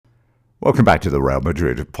Welcome back to the Real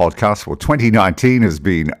Madrid podcast. Well, 2019 has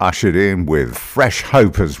been ushered in with fresh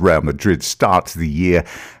hope as Real Madrid starts the year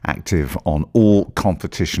active on all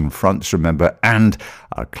competition fronts, remember, and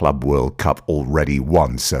a Club World Cup already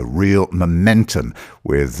won. So real momentum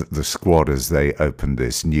with the squad as they open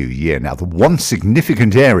this new year. Now, the one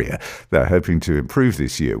significant area they're hoping to improve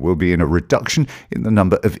this year will be in a reduction in the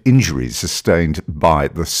number of injuries sustained by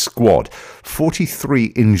the squad. 43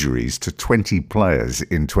 injuries to 20 players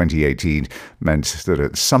in 2018 meant that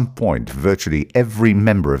at some point, virtually every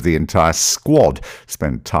member of the entire squad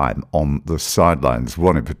spent time on the sidelines.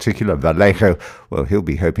 One in particular, Vallejo, well, he'll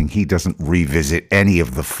be hoping he doesn't revisit any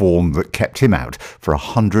of the form that kept him out for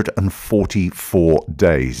 144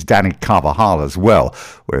 days. Dani Carvajal as well,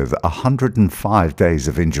 with 105 days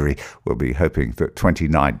of injury, will be hoping that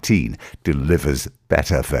 2019 delivers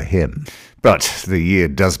better for him. But the year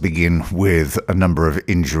does begin with a number of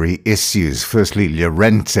injury issues. Firstly,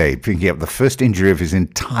 Llorente picking up the first injury of his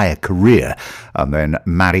entire career. And then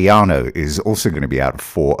Mariano is also going to be out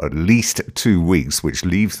for at least 2 weeks, which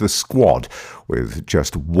leaves the squad with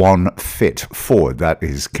just one fit forward. That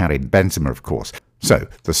is Karim Benzema, of course. So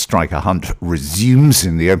the striker hunt resumes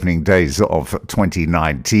in the opening days of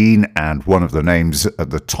 2019, and one of the names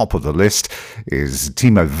at the top of the list is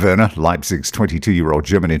Timo Werner, Leipzig's 22-year-old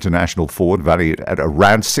German international forward, valued at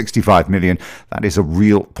around 65 million. That is a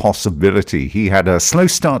real possibility. He had a slow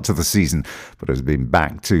start to the season, but has been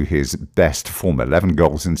back to his best form, 11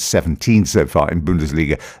 goals and 17 so far in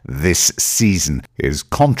Bundesliga this season. His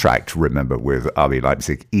contract, remember, with RB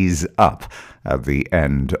Leipzig is up at the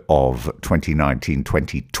end of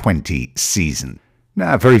 2019-2020 season.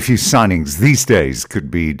 Now, very few signings these days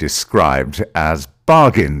could be described as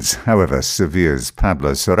bargains. However, Sevilla's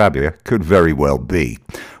Pablo Sarabia could very well be.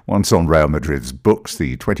 Once on Real Madrid's books,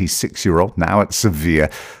 the 26-year-old, now at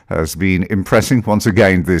Sevilla, has been impressing once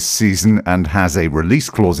again this season and has a release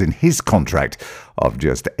clause in his contract of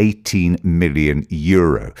just 18 million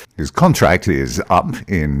euro. His contract is up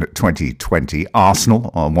in 2020.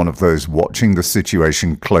 Arsenal are one of those watching the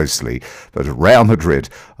situation closely, but Real Madrid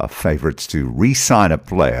are favourites to re-sign a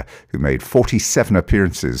player who made 47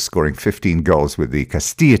 appearances, scoring 15 goals with the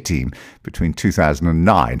Castilla team between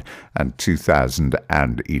 2009 and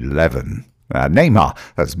 2011. Neymar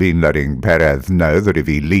has been letting Perez know that if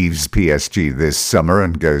he leaves PSG this summer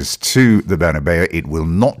and goes to the Bernabeu, it will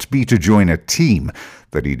not be to join a team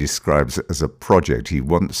that he describes as a project. He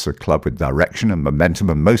wants a club with direction and momentum,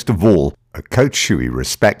 and most of all, a coach who he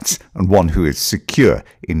respects and one who is secure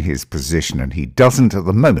in his position. And he doesn't at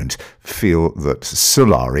the moment feel that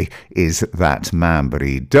Solari is that man, but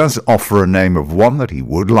he does offer a name of one that he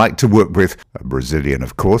would like to work with, a Brazilian,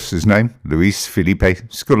 of course, his name, Luis Felipe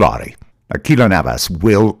Scolari. Keylor Navas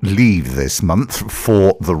will leave this month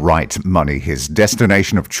for the right money. His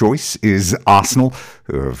destination of choice is Arsenal,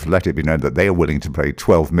 who have let it be known that they are willing to pay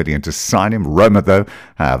 12 million to sign him. Roma, though,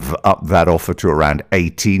 have upped that offer to around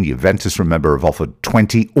 18. Juventus, remember, have offered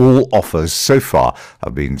 20. All offers so far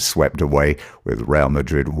have been swept away, with Real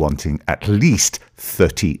Madrid wanting at least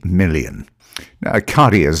 30 million. Now,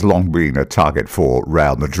 Icardi has long been a target for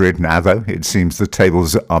Real Madrid. Now, though, it seems the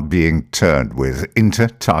tables are being turned, with Inter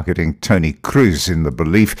targeting Toni Kroos in the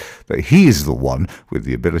belief that he is the one with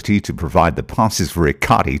the ability to provide the passes for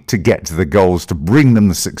Icardi to get to the goals, to bring them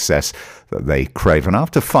the success that they crave. And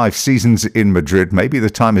after 5 seasons in Madrid, maybe the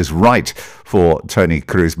time is right for Toni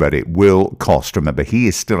Kroos, but it will cost. Remember, he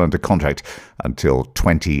is still under contract until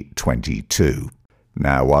 2022.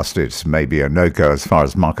 Now, whilst it may be a no-go as far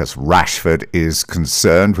as Marcus Rashford is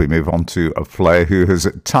concerned, we move on to a player who has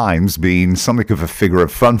at times been something of a figure of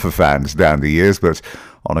fun for fans down the years, but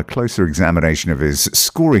on a closer examination of his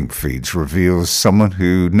scoring feeds reveals someone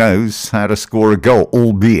who knows how to score a goal,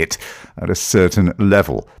 albeit at a certain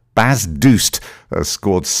level. Bas Dost has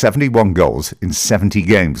scored 71 goals in 70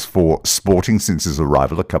 games for Sporting since his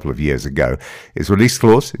arrival a couple of years ago. His release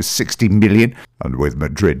clause is 60 million, and with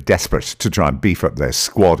Madrid desperate to try and beef up their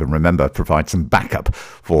squad and, remember, provide some backup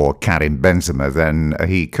for Karim Benzema, then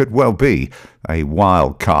he could well be a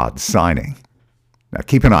wild card signing. Now,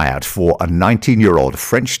 keep an eye out for a 19-year-old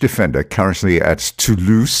French defender currently at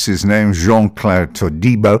Toulouse. His name is Jean-Claude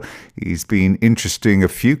Todibo. He's been interesting a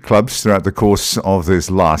few clubs throughout the course of this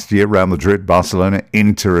last year, Real Madrid, Barcelona,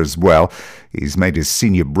 Inter as well. He's made his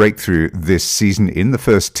senior breakthrough this season in the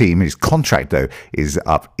first team. His contract, though, is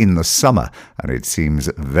up in the summer, and it seems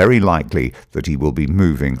very likely that he will be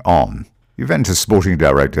moving on. Juventus sporting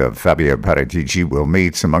director Fabio Paratici will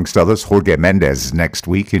meet, amongst others, Jorge Mendes next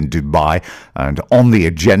week in Dubai. And on the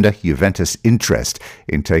agenda, Juventus' interest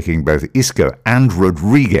in taking both Isco and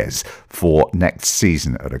Rodriguez for next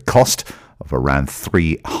season at a cost of around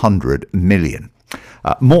 300 million.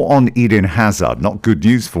 More on Eden Hazard. Not good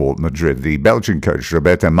news for Madrid. The Belgian coach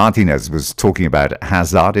Roberto Martinez was talking about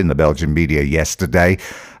Hazard in the Belgian media yesterday,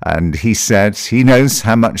 and he said he knows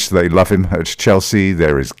how much they love him at Chelsea.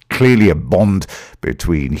 There is clearly a bond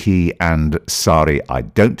between he and Sarri. I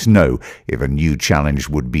don't know if a new challenge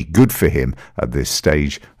would be good for him at this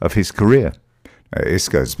stage of his career.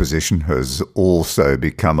 Isco's position has also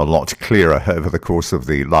become a lot clearer over the course of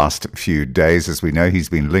the last few days. As we know, he's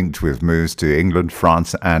been linked with moves to England,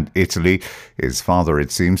 France and Italy. His father,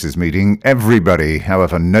 it seems, is meeting everybody.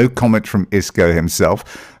 However, no comment from Isco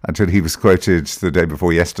himself until he was quoted the day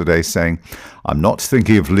before yesterday saying, "I'm not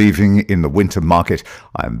thinking of leaving in the winter market.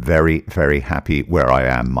 I'm very, very happy where I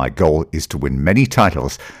am. My goal is to win many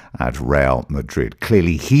titles at Real Madrid."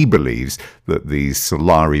 Clearly, he believes that the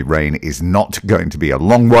Solari reign is not going to be a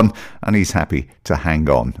long one, and he's happy to hang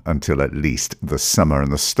on until at least the summer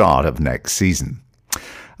and the start of next season.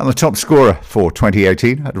 And the top scorer for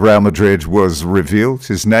 2018 at Real Madrid was revealed.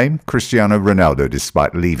 His name, Cristiano Ronaldo,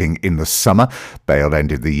 despite leaving in the summer. Bale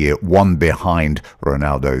ended the year one behind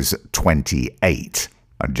Ronaldo's 28.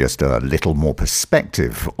 And just a little more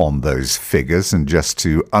perspective on those figures, and just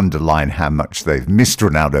to underline how much they've missed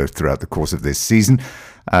Ronaldo throughout the course of this season.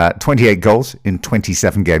 28 goals in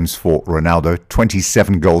 27 games for Ronaldo,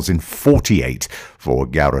 27 goals in 48 for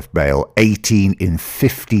Gareth Bale, 18 in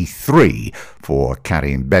 53 for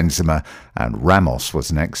Karim Benzema, and Ramos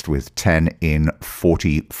was next with 10 in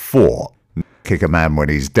 44. Kick a man when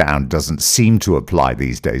he's down doesn't seem to apply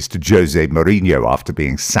these days to Jose Mourinho after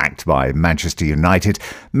being sacked by Manchester United.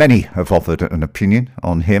 Many have offered an opinion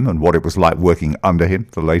on him and what it was like working under him.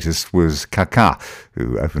 The latest was Kaká,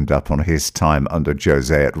 who opened up on his time under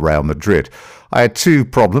Jose at Real Madrid. "I had two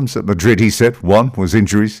problems at Madrid," he said. "One was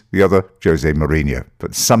injuries, the other Jose Mourinho."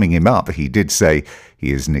 But summing him up, he did say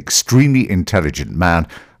he is an extremely intelligent man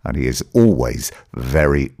and he is always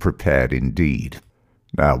very prepared indeed.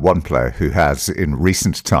 Now, one player who has in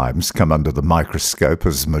recent times come under the microscope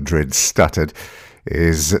as Madrid stuttered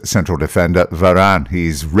is central defender Varane.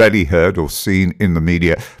 He's rarely heard or seen in the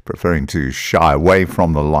media, preferring to shy away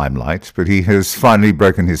from the limelight, but he has finally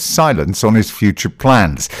broken his silence on his future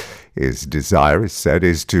plans. His desire, it's said,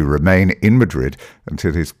 is to remain in Madrid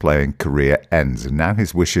until his playing career ends. And now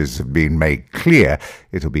his wishes have been made clear.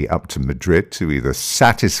 It'll be up to Madrid to either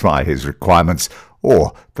satisfy his requirements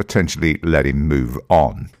or potentially let him move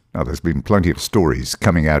on. Now, there's been plenty of stories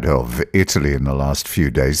coming out of Italy in the last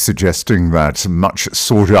few days suggesting that much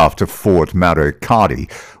sought-after forward Mauro Icardi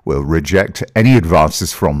will reject any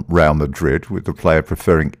advances from Real Madrid, with the player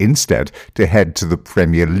preferring instead to head to the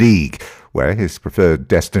Premier League, where his preferred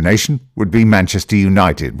destination would be Manchester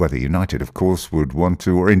United. Whether United, of course, would want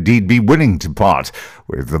to or indeed be willing to part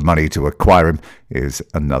with the money to acquire him is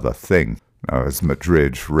another thing. Now, as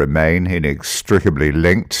Madrid remain inextricably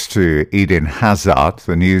linked to Eden Hazard,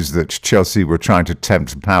 the news that Chelsea were trying to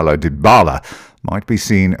tempt Paulo Dybala might be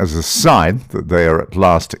seen as a sign that they are at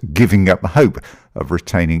last giving up hope of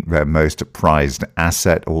retaining their most prized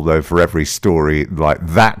asset, although for every story like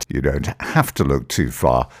that, you don't have to look too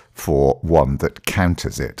far for one that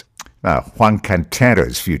counters it. Now, Juan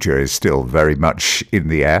Cantero's future is still very much in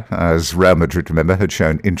the air, as Real Madrid, remember, had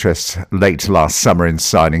shown interest late last summer in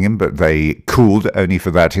signing him, but they cooled only for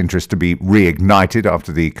that interest to be reignited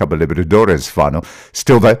after the Copa Libertadores final.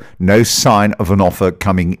 Still, though, no sign of an offer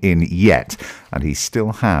coming in yet, and he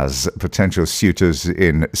still has potential suitors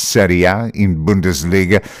in Serie A, in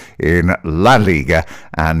Bundesliga, in La Liga,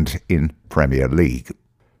 and in Premier League.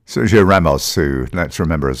 Sergio Ramos, who, let's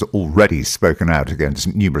remember, has already spoken out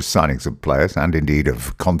against numerous signings of players, and indeed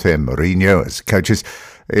of Conte and Mourinho as coaches,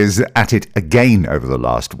 is at it again over the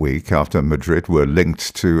last week after Madrid were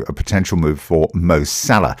linked to a potential move for Mo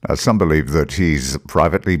Salah. Now, some believe that he's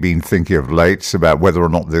privately been thinking of late about whether or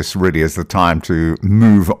not this really is the time to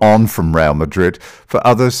move on from Real Madrid. For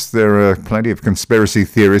others, there are plenty of conspiracy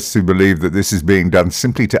theorists who believe that this is being done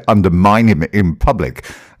simply to undermine him in public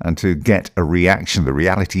and to get a reaction. The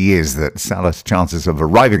reality is that Salah's chances of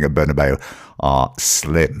arriving at Bernabeu are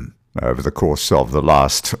slim. Over the course of the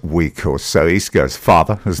last week or so, Isco's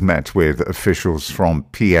father has met with officials from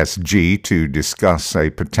PSG to discuss a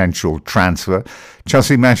potential transfer.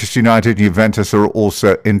 Chelsea, Manchester United, Juventus are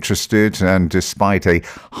also interested, and despite a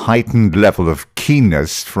heightened level of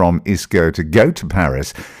keenness from Isco to go to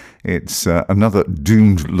Paris, it's another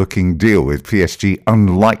doomed-looking deal, with PSG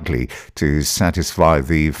unlikely to satisfy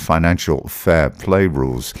the financial fair play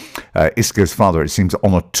rules. Isco's father, it seems,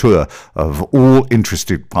 on a tour of all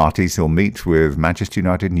interested parties. He'll meet with Manchester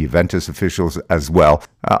United and Juventus officials as well.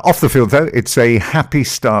 Off the field, though, it's a happy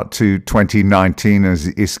start to 2019 as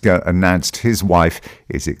Isco announced his wife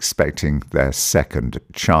is expecting their second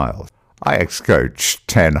child. Ajax coach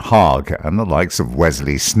Ten Hag and the likes of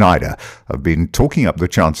Wesley Sneijder have been talking up the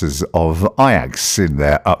chances of Ajax in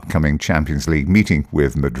their upcoming Champions League meeting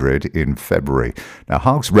with Madrid in February. Now,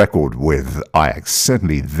 Hag's record with Ajax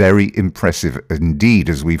certainly very impressive indeed,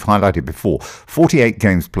 as we've highlighted before. 48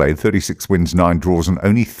 games played, 36 wins, 9 draws and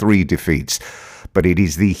only 3 defeats. But it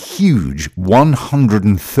is the huge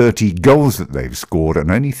 130 goals that they've scored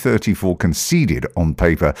and only 34 conceded on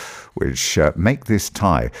paper, which make this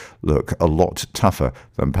tie look a lot tougher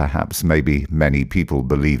than perhaps maybe many people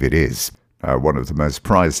believe it is. One of the most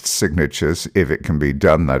prized signatures, if it can be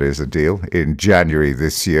done, that is a deal, in January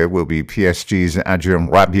this year will be PSG's Adrien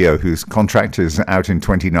Rabiot, whose contract is out in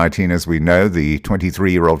 2019, as we know. The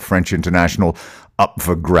 23-year-old French international up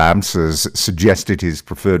for grabs has suggested his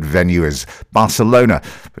preferred venue is Barcelona,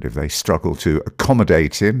 but if they struggle to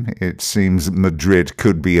accommodate him, it seems Madrid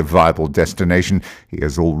could be a viable destination. He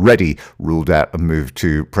has already ruled out a move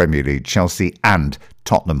to Premier League Chelsea and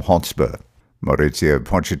Tottenham Hotspur. Mauricio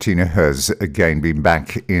Pochettino has again been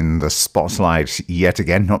back in the spotlight yet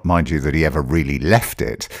again. Not, mind you, that he ever really left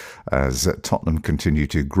it, as Tottenham continue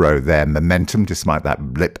to grow their momentum despite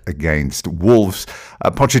that blip against Wolves.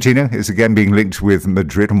 Pochettino is again being linked with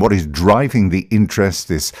Madrid, and what is driving the interest,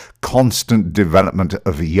 this constant development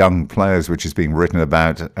of young players, which is being written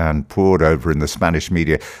about and poured over in the Spanish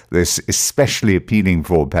media, this especially appealing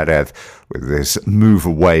for Perez, with this move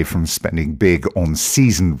away from spending big on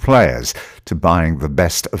seasoned players to buying the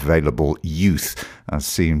best available youth, as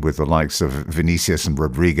seen with the likes of Vinicius and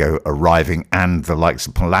Rodrigo arriving and the likes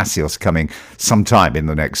of Palacios coming sometime in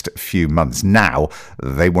the next few months. Now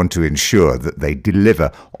they want to ensure that they deliver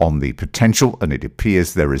on the potential, and it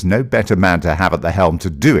appears there is no better man to have at the helm to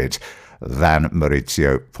do it than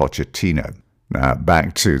Mauricio Pochettino. Now,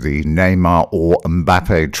 back to the Neymar or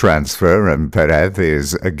Mbappe transfer, and Perez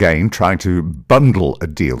is again trying to bundle a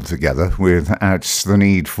deal together without the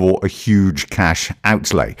need for a huge cash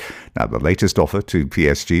outlay. Now, the latest offer to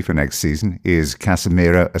PSG for next season is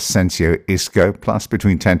Casemiro, Asencio, Isco, plus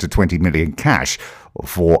between 10 to 20 million cash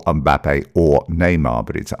for Mbappe or Neymar,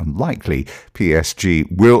 but it's unlikely PSG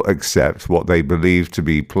will accept what they believe to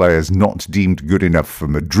be players not deemed good enough for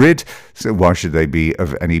Madrid, so why should they be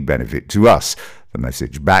of any benefit to us? The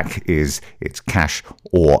message back is it's cash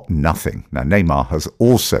or nothing. Now, Neymar has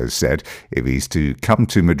also said if he's to come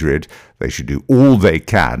to Madrid, they should do all they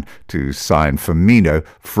can to sign Firmino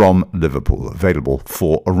from Liverpool, available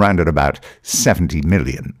for around about 70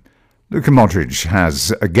 million. Luka Modric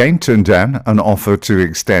has again turned down an offer to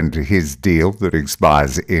extend his deal that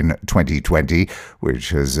expires in 2020, which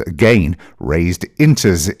has again raised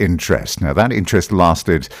Inter's interest. Now, that interest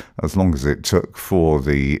lasted as long as it took for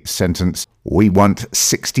the sentence, "We want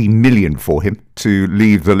 60 million for him," to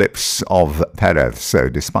leave the lips of Perez. So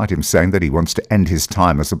despite him saying that he wants to end his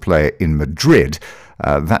time as a player in Madrid,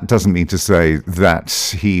 that doesn't mean to say that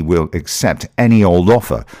he will accept any old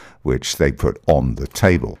offer which they put on the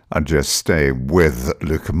table. And just stay with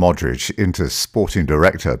Luka Modric, Inter's sporting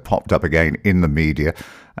director popped up again in the media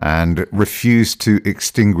and refused to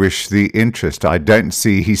extinguish the interest. "I don't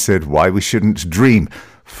see," he said, "why we shouldn't dream.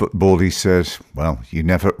 Football," he said, "well, you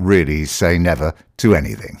never really say never to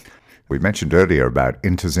anything." We mentioned earlier about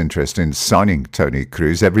Inter's interest in signing Toni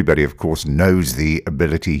Kroos. Everybody, of course, knows the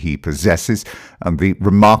ability he possesses and the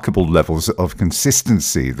remarkable levels of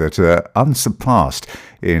consistency that are unsurpassed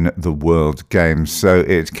in the world game. So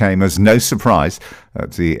it came as no surprise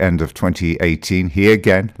at the end of 2018. He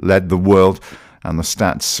again led the world, and the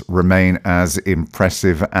stats remain as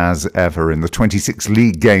impressive as ever. In the 26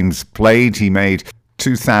 league games played, he made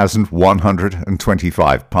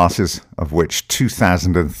 2,125 passes, of which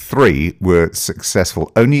 2,003 were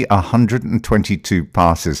successful. Only 122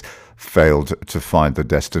 passes failed to find the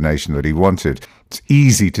destination that he wanted. It's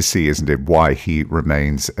easy to see, isn't it, why he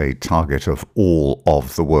remains a target of all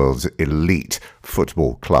of the world's elite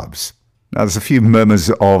football clubs. Now, there's a few murmurs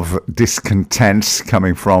of discontent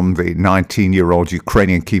coming from the 19-year-old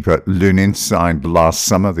Ukrainian keeper Lunin, signed last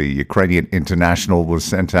summer. The Ukrainian international was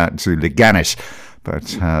sent out to Leganes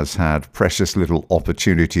but has had precious little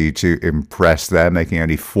opportunity to impress there, making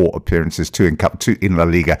only 4 appearances, 2 in Cup, 2 in La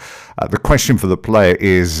Liga. The question for the player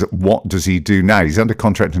is, what does he do now? He's under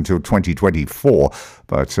contract until 2024,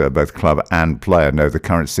 but both club and player know the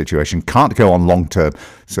current situation can't go on long term,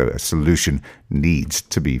 so a solution needs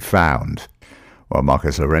to be found. Well,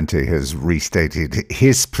 Marcos Llorente has restated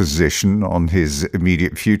his position on his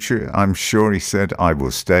immediate future. I'm sure, he said, I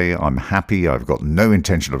will stay. I'm happy. I've got no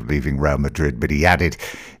intention of leaving Real Madrid. But he added,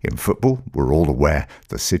 in football, we're all aware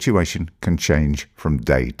the situation can change from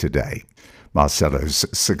day to day. Marcelo's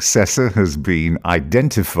successor has been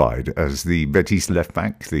identified as the Betis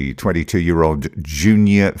left-back, the 22-year-old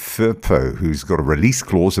Junior Firpo, who's got a release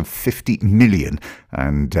clause of 50 million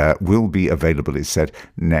and will be available, it said,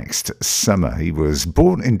 next summer. He was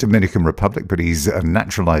born in Dominican Republic, but he's a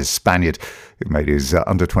naturalized Spaniard who made his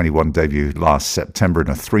under-21 debut last September in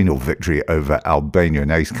a 3-0 victory over Albania.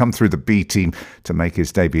 Now, he's come through the B team to make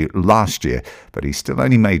his debut last year, but he's still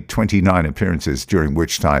only made 29 appearances, during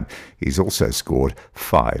which time he's also scored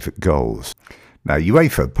 5 goals. Now,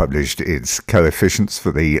 UEFA published its coefficients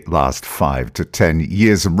for the last 5 to 10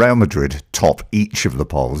 years, and Real Madrid top each of the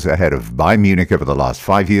polls, ahead of Bayern Munich over the last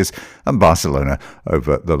 5 years and Barcelona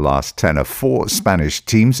over the last 10. 4 Spanish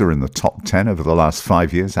teams are in the top 10 over the last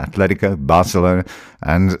 5 years: Atletico, Barcelona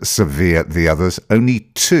and Sevilla. The others, only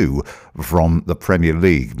 2 from the Premier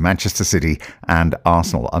League, Manchester City and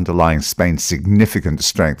Arsenal, underlying Spain's significant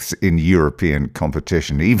strengths in European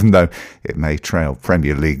competition, even though it may trail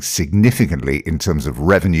Premier League significantly in terms of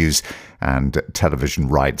revenues and television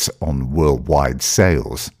rights on worldwide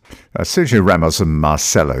sales. Sergio Ramos and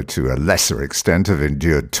Marcelo, to a lesser extent, have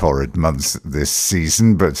endured torrid months this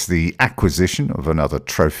season, but the acquisition of another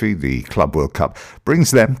trophy, the Club World Cup,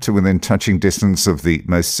 brings them to within touching distance of the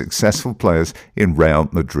most successful players in Real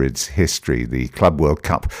Madrid's history. The Club World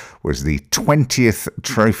Cup was the 20th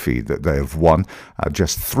trophy that they have won,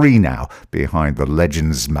 just 3 now behind the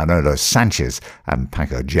legends Manolo Sanchez and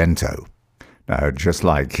Paco Gento. Now, just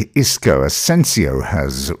like Isco, Asencio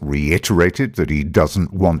has reiterated that he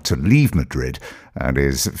doesn't want to leave Madrid, and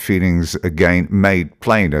his feelings again made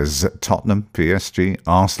plain as Tottenham, PSG,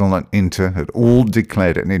 Arsenal and Inter had all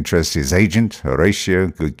declared an interest. His agent,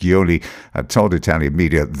 Horacio Guglioli, had told Italian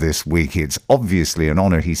media this week it's obviously an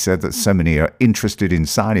honour, he said, that so many are interested in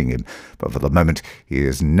signing him, but for the moment he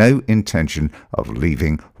has no intention of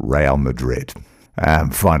leaving Real Madrid.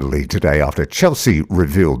 And finally today, after Chelsea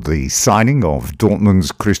revealed the signing of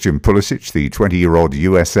Dortmund's Christian Pulisic, the 20-year-old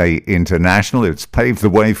USA international, it's paved the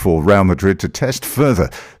way for Real Madrid to test further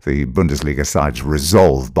the Bundesliga side's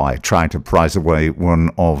resolve by trying to prize away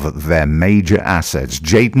one of their major assets,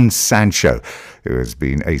 Joadon Sancho, who has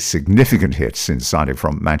been a significant hit since signing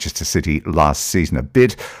from Manchester City last season. A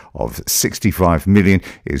bid of 65 million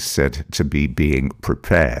is said to be being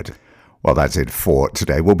prepared. Well, that's it for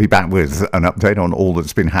today. We'll be back with an update on all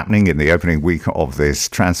that's been happening in the opening week of this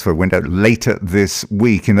transfer window later this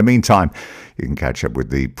week. In the meantime, you can catch up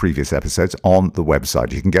with the previous episodes on the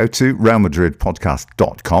website. You can go to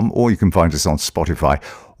realmadridpodcast.com, or you can find us on Spotify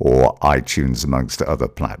or iTunes, amongst other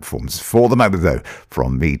platforms. For the moment, though,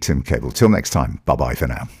 from me, Tim Cable. Till next time, bye-bye for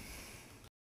now.